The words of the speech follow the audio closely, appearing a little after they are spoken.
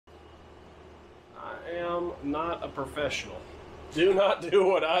am not a professional. Do not do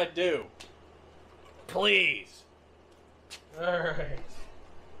what I do. Please. Alright.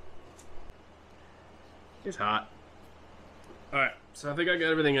 It's hot. Alright, so I think I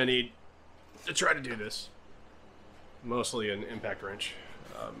got everything I need to try to do this. Mostly an impact wrench.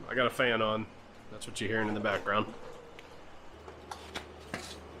 I got a fan on. That's what you're hearing in the background.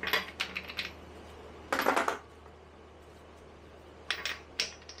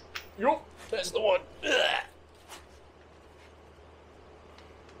 Yup, that's the one. Ugh.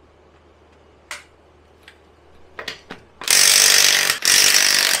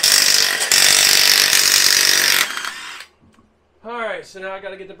 Alright, so now I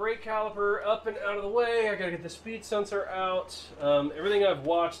gotta get the brake caliper up and out of the way. I gotta get the speed sensor out. Everything I've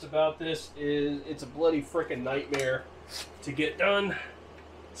watched about this is it's a bloody frickin' nightmare to get done.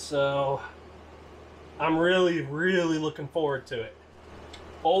 So I'm really, really looking forward to it.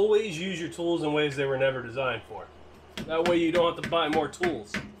 Always use your tools in ways they were never designed for. That way you don't have to buy more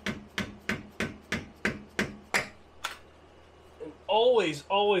tools. And always,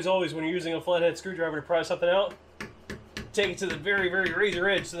 always, always when you're using a flathead screwdriver to pry something out, take it to the very, very razor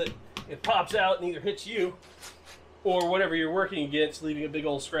edge so that it pops out and either hits you or whatever you're working against, leaving a big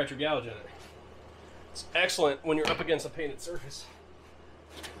old scratch or gouge in it. It's excellent when you're up against a painted surface.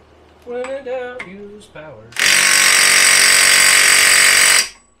 When in doubt, use power.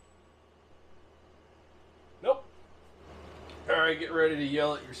 Nope. Alright, get ready to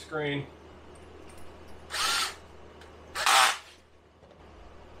yell at your screen.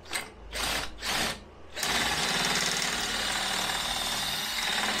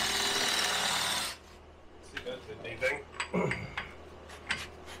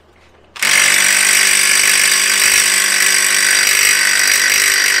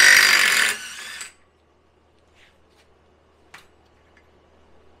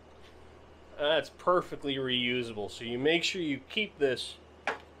 That's perfectly reusable, so you make sure you keep this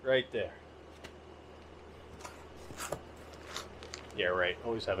right there. Yeah, right.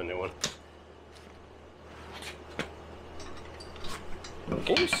 Always have a new one.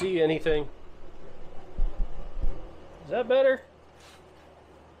 Can you see anything? Is that better?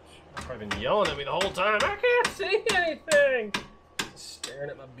 You've probably been yelling at me the whole time. I can't see anything! Just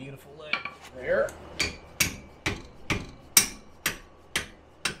staring at my beautiful leg. There.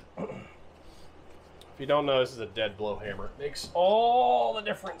 If you don't know, this is a dead blow hammer. It makes all the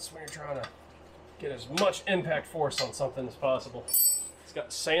difference when you're trying to get as much impact force on something as possible. It's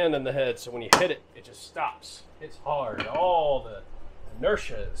got sand in the head, so when you hit it, it just stops. It's hard. All the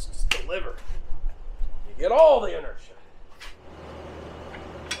inertia is just delivered. You get all the inertia.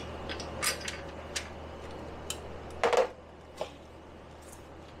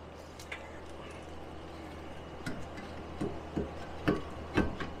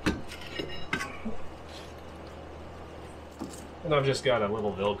 And I've just got a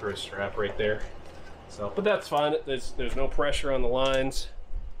little Velcro strap right there. So, but that's fine. There's no pressure on the lines.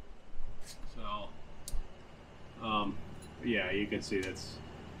 So, yeah, you can see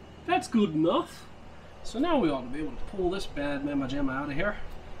that's good enough. So now we ought to be able to pull this bad mamma jamma out of here.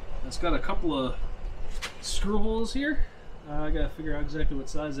 It's got a couple of screw holes here. I gotta figure out exactly what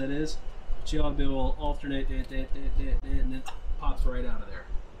size that is. But you ought to be able to alternate and it pops right out of there.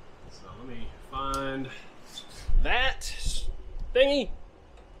 So let me find that thingy.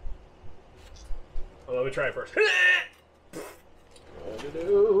 Oh, let me try it first.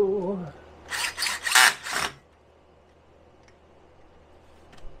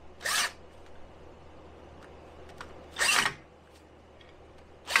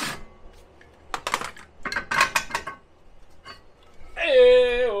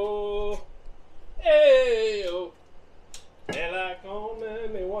 Hey-oh, hey-oh. They like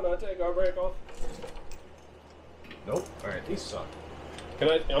on me wanna take our break off. Nope. All right, these suck.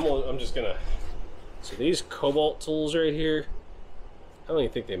 I'm just gonna. So these cobalt tools right here, I don't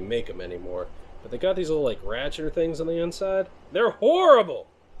even think they make them anymore. But they got these little like ratchet things on the inside. They're horrible.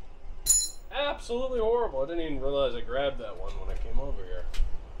 Absolutely horrible. I didn't even realize I grabbed that one when I came over here.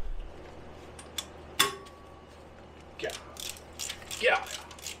 Yeah. Yeah.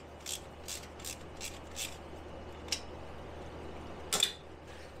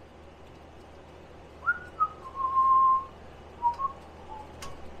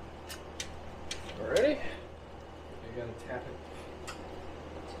 Ready? You gotta tap it.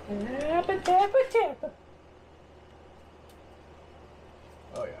 Tap it, tap it, tap it.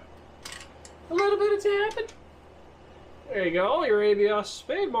 Oh yeah. A little bit of tapping. There you go, your ABS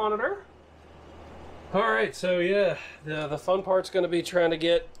speed monitor. Alright, so yeah, the fun part's gonna be trying to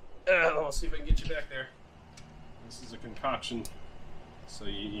get, let's see if I can get you back there. This is a concoction so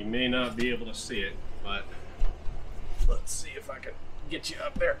you may not be able to see it, but let's see if I can get you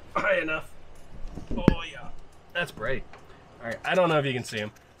up there high enough. Oh yeah, that's bright. All right, I don't know if you can see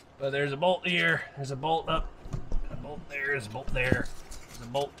them, but there's a bolt here, there's a bolt up, a bolt there, there's a bolt there, there's a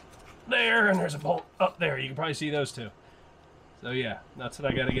bolt there, and there's a bolt up there. You can probably see those two. So yeah, that's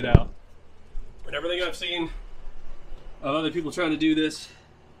what I got to get out. And everything I've seen of other people trying to do this,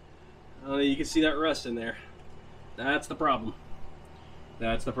 you can see that rust in there. That's the problem.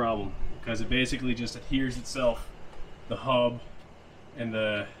 That's the problem, because it basically just adheres itself, the hub and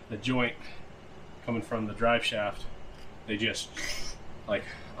the joint coming from the drive shaft. They just, like,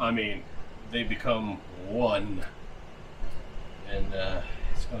 I mean, they become one. And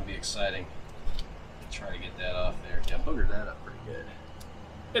it's going to be exciting to try to get that off there. Yeah, boogered that up pretty good.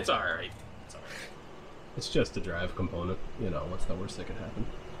 It's alright. It's alright. It's just a drive component. You know, what's the worst that could happen?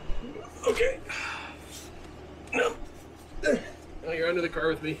 Okay. No. Oh, you're under the car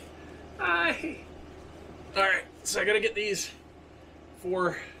with me. Hi. Alright, so I gotta get these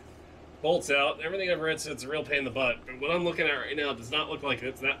 4 bolts out. Everything I've read says it's a real pain in the butt, but what I'm looking at right now does not look like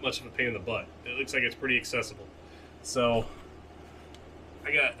it's that much of a pain in the butt. It looks like it's pretty accessible. So,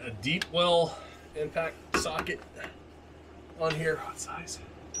 I got a deep well impact socket on here. What size?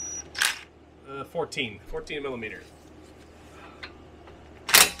 14 millimeters.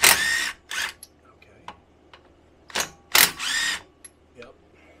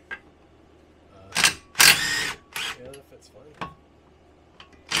 That's fine.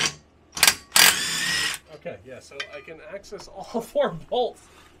 Okay, yeah, so I can access all 4 bolts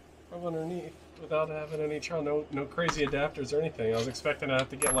from underneath without having any trouble. No crazy adapters or anything. I was expecting to have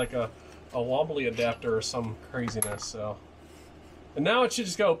to get like a wobbly adapter or some craziness, so. And now it should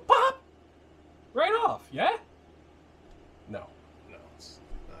just go pop right off, yeah? No, it's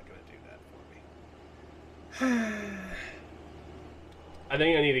not gonna do that for me. I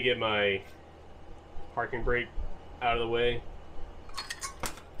think I need to get my parking brake out of the way.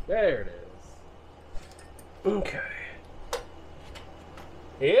 There it is. Okay.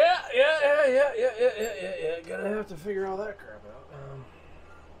 Yeah. Gonna have to figure all that crap out.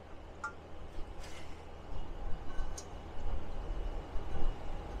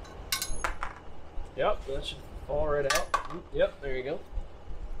 Yep, that should fall right out. Yep, there you go.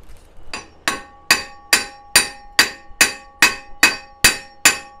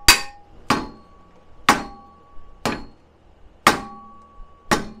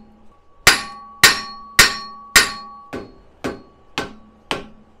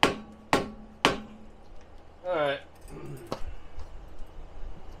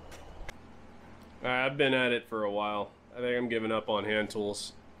 I've been at it for a while. I think I'm giving up on hand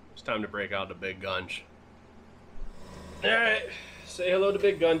tools. It's time to break out the big guns. Alright, say hello to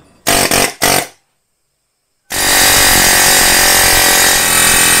Big Gun.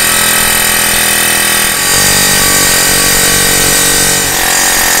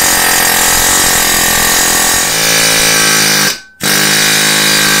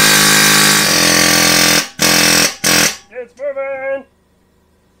 It's moving!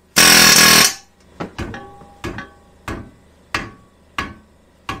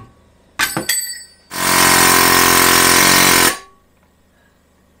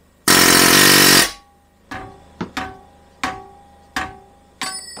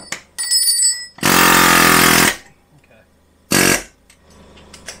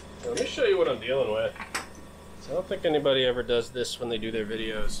 Let me show you what I'm dealing with. So I don't think anybody ever does this when they do their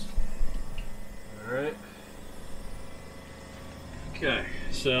videos. Alright. Okay,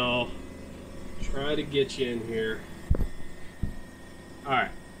 so try to get you in here.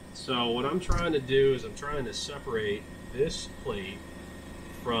 Alright, so what I'm trying to do is I'm trying to separate this plate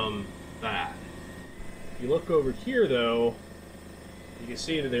from that. If you look over here though, you can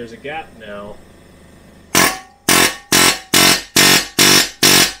see that there's a gap now.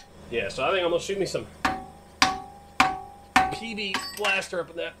 Yeah, so I think I'm gonna shoot me some PB blaster up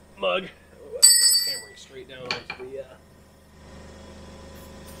in that mug. Oh, that's hammering straight down onto the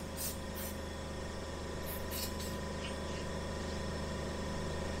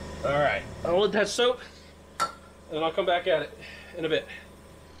Alright, I'll let that soak, and then I'll come back at it in a bit.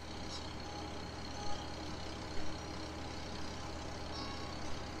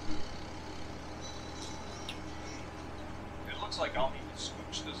 It looks like I'll need to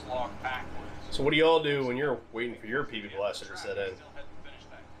scooch this log backwards. So what do y'all do when you're waiting for your PB blaster to set in?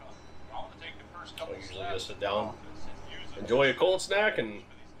 I usually just sit down, enjoy a cold snack, and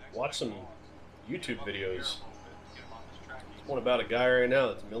watch some YouTube videos. There's one about a guy right now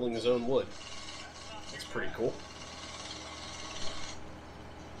that's milling his own wood. That's pretty cool.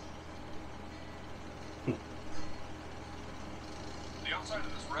 The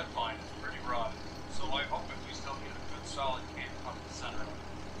red line is pretty broad, so I hope if we still get a good solid camp up the center of it.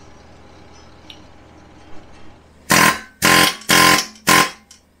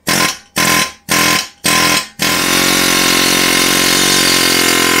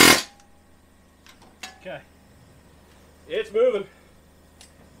 Okay. It's moving.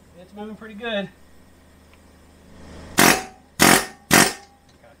 It's moving pretty good.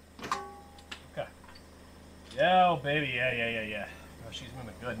 Okay. Yeah, oh baby, yeah. Oh, she's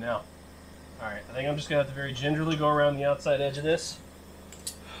moving good now. Alright, I think I'm just gonna have to very gingerly go around the outside edge of this.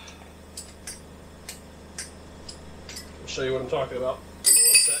 I'll show you what I'm talking about. Give me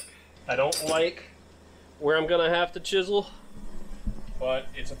 1 sec. I don't like where I'm gonna have to chisel, but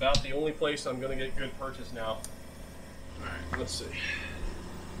it's about the only place I'm gonna get good purchase now. Alright, let's see.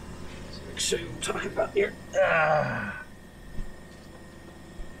 Let me show you what I'm talking about here.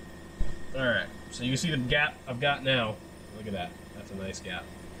 Alright, so you can see the gap I've got now. Look at that. That's a nice gap.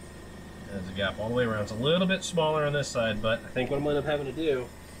 There's a gap all the way around. It's a little bit smaller on this side, but I think what I'm going to end up having to do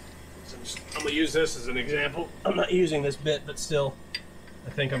is I'm going to use this as an example. I'm not using this bit, but still,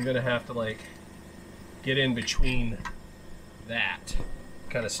 I think I'm going to have to like get in between that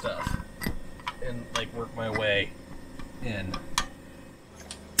kind of stuff and like work my way in.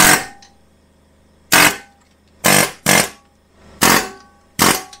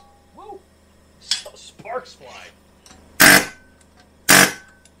 Whoa! Sparks fly.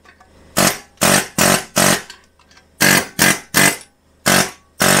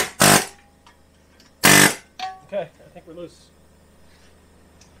 Okay, I think we're loose.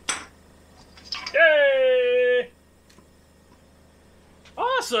 Yay!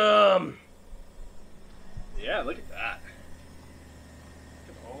 Awesome! Yeah, look at that.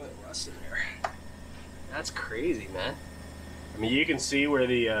 Look at all that rust in there. That's crazy, man. I mean, you can see where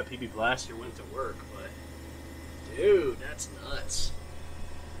the PB Blaster went to work, but dude, that's nuts.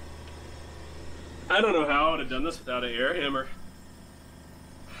 I don't know how I would have done this without an air hammer.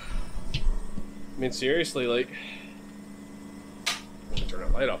 I mean, seriously, like, let me turn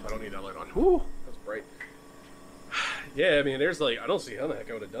that light off. I don't need that light on. Whoo, that's bright. Yeah, I mean, there's like, I don't see how the heck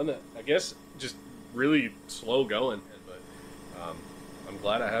I would have done that. I guess just really slow going, but I'm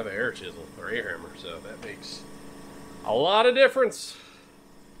glad I have an air chisel or air hammer, so that makes a lot of difference.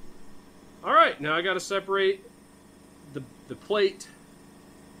 All right, now I got to separate the plate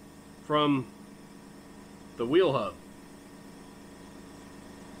from the wheel hub.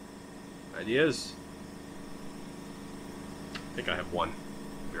 Ideas? I think I have one.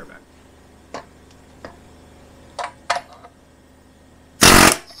 Be right back.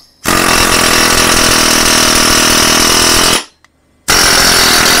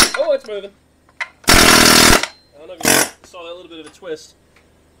 Oh, it's moving. I don't know if you saw that little bit of a twist,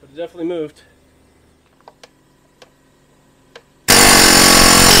 but it definitely moved.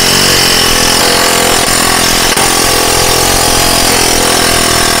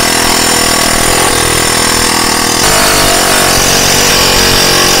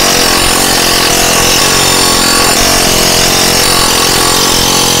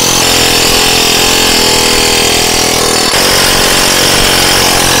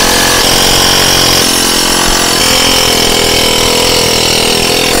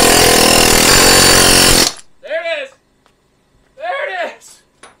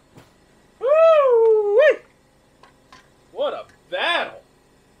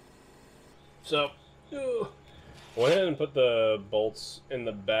 So, went ahead and put the bolts in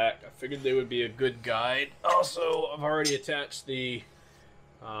the back. I figured they would be a good guide. Also, I've already attached the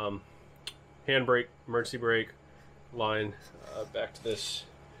handbrake, emergency brake line back to this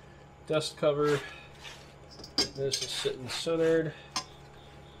dust cover. This is sitting centered.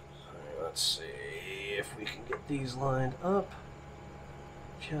 Right, let's see if we can get these lined up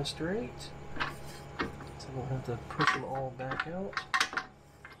just right. So we'll have to push them all back out.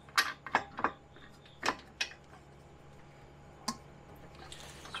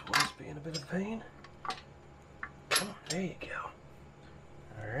 Being a bit of a pain. Oh, there you go.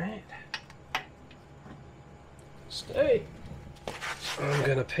 Alright. Stay. I'm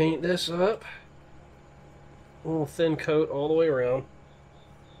gonna paint this up. A little thin coat all the way around.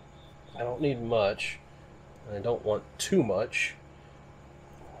 I don't need much. I don't want too much.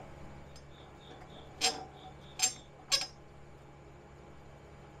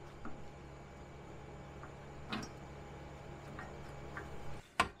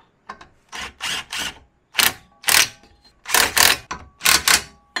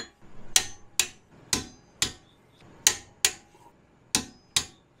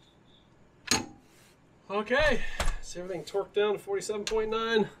 Okay, so everything torqued down to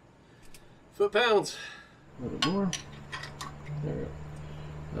 47.9 foot-pounds. A little bit more. There we go.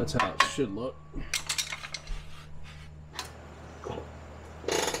 That's how it should look.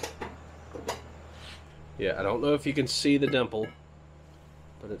 Yeah, I don't know if you can see the dimple,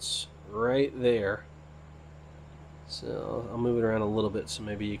 but it's right there. So I'll move it around a little bit so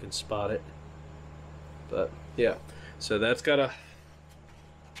maybe you can spot it. But yeah, so that's got to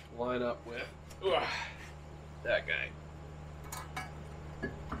line up with that guy.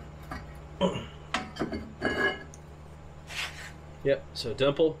 Yep, so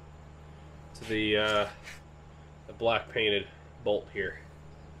dimple to the black painted bolt here.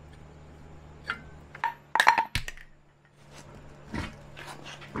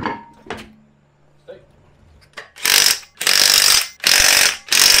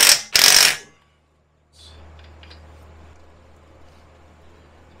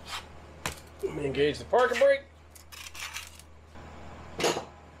 Let me engage the parking brake.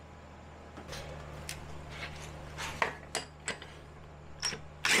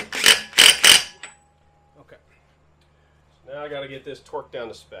 Now I got to get this torque down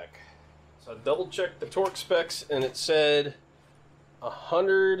to spec. So I double checked the torque specs and it said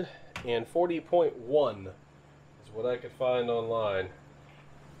 140.1 is what I could find online.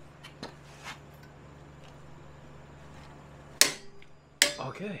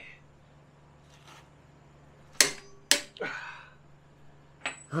 Okay.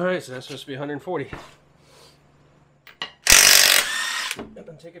 Alright, so that's supposed to be 140. And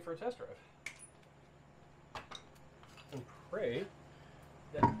then take it for a test drive. And pray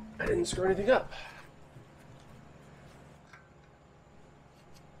that I didn't screw anything up.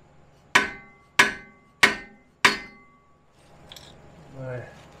 My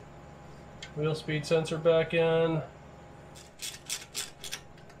wheel speed sensor back in.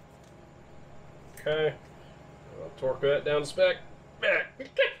 Okay. I'll torque that down to spec.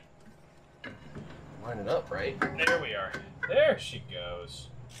 Line it up, right? There we are. There she goes.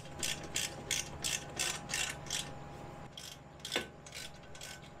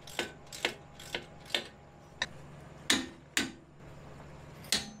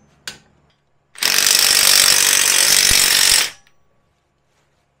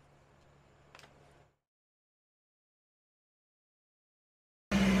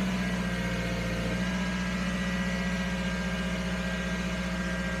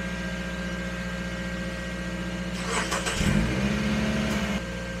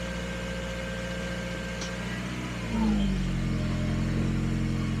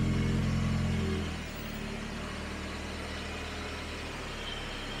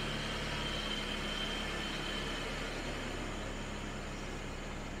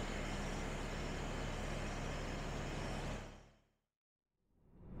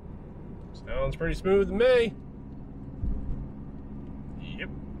 Sounds pretty smooth to me. Yep.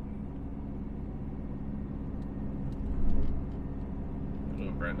 Hello,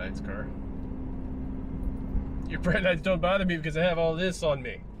 Brad Knight's car. Your Brad Knights don't bother me because I have all this on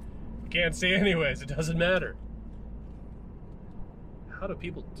me. You can't see anyways, it doesn't matter. How do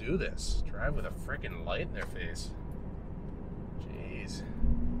people do this? Drive with a freaking light in their face. Jeez.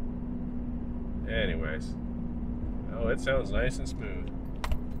 Anyways. Oh, it sounds nice and smooth.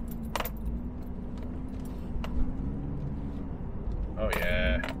 Oh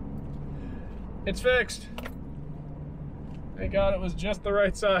yeah. It's fixed. Thank God it was just the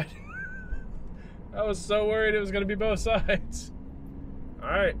right side. I was so worried it was going to be both sides.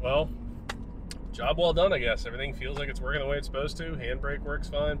 Alright, well, job well done, I guess. Everything feels like it's working the way it's supposed to. Handbrake works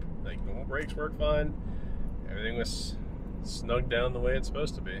fine. Like, normal brakes work fine. Everything was snugged down the way it's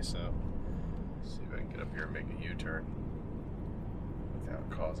supposed to be, so let's see if I can get up here and make a U-turn without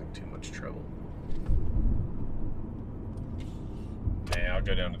causing too much trouble. Yeah, I'll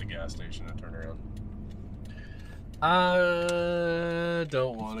go down to the gas station and turn around. I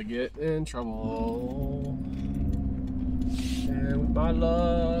don't want to get in trouble. And with my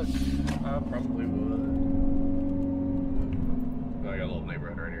luck, I probably would. Oh, I got a little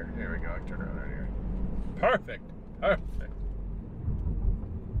neighborhood right here. There we go. I can turn around right here. Perfect. Perfect.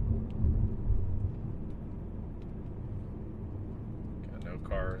 Got no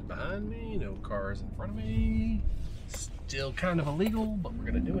cars behind me, no cars in front of me. Still kind of illegal, but we're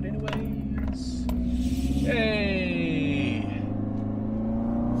gonna do it anyways. Hey!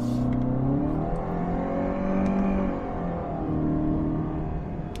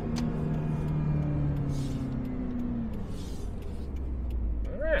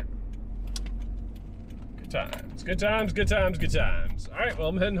 Alright. Good times, good times, good times, good times. Alright, well,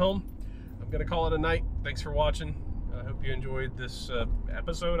 I'm heading home. I'm gonna call it a night. Thanks for watching. I hope you enjoyed this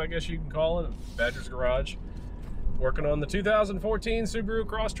episode, I guess you can call it, of Badger's Garage. Working on the 2014 Subaru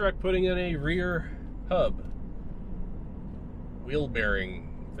Crosstrek, putting in a rear hub. Wheel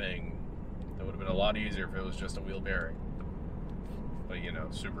bearing thing. That would have been a lot easier if it was just a wheel bearing. But, you know,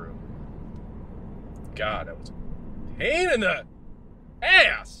 Subaru. God, that was a pain in the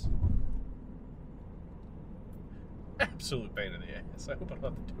ass! Absolute pain in the ass. I hope I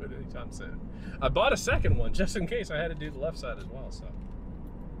don't have to do it anytime soon. I bought a second one just in case I had to do the left side as well, so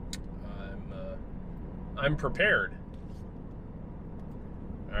I'm prepared.